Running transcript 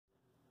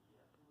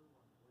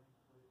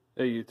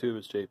Hey YouTube,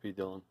 it's JP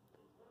Dillon.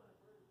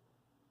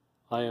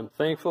 I am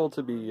thankful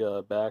to be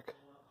back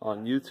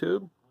on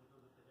YouTube.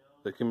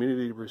 The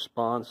community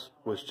response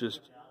was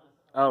just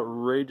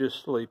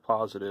outrageously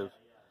positive.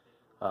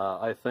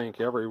 I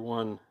thank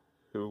everyone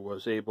who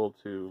was able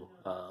to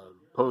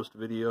post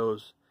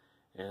videos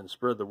and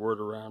spread the word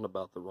around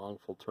about the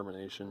wrongful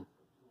termination.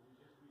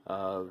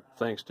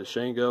 Thanks to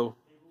Shango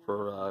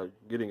for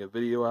getting a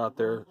video out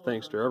there.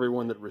 Thanks to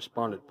everyone that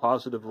responded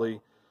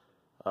positively.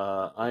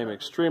 I am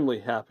extremely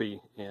happy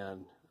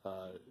and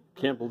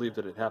can't believe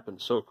that it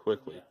happened so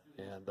quickly.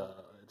 And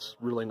it's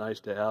really nice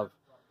to have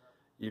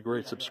you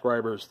great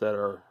subscribers that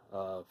are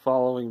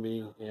following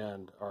me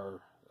and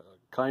are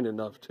kind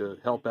enough to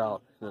help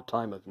out in a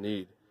time of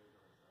need.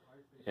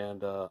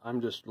 And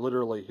I'm just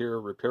literally here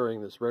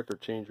repairing this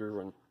record changer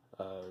when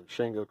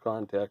Shango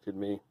contacted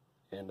me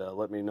and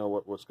let me know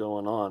what was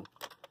going on.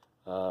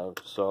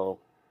 So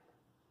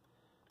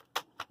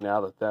now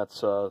that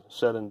that's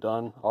said and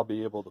done, I'll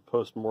be able to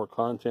post more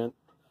content,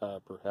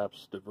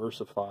 perhaps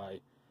diversify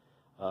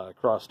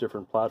across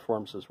different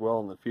platforms as well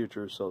in the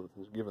future, so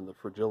that given the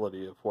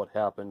fragility of what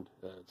happened,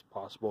 it's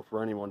possible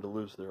for anyone to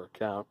lose their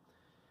account.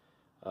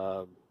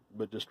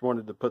 But just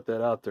wanted to put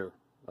that out there.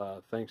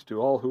 Thanks to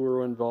all who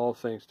were involved,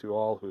 thanks to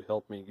all who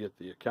helped me get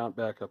the account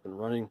back up and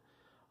running.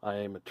 I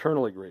am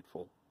eternally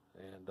grateful,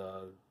 and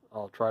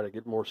I'll try to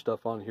get more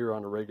stuff on here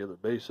on a regular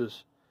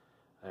basis,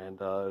 and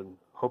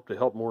hope to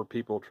help more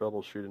people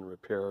troubleshoot and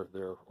repair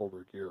their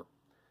older gear.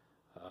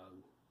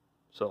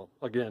 So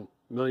again,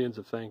 millions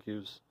of thank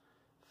yous.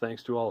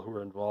 Thanks to all who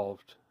were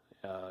involved.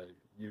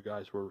 You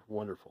guys were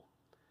wonderful.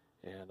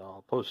 And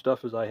I'll post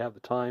stuff as I have the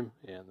time,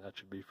 and that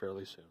should be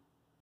fairly soon.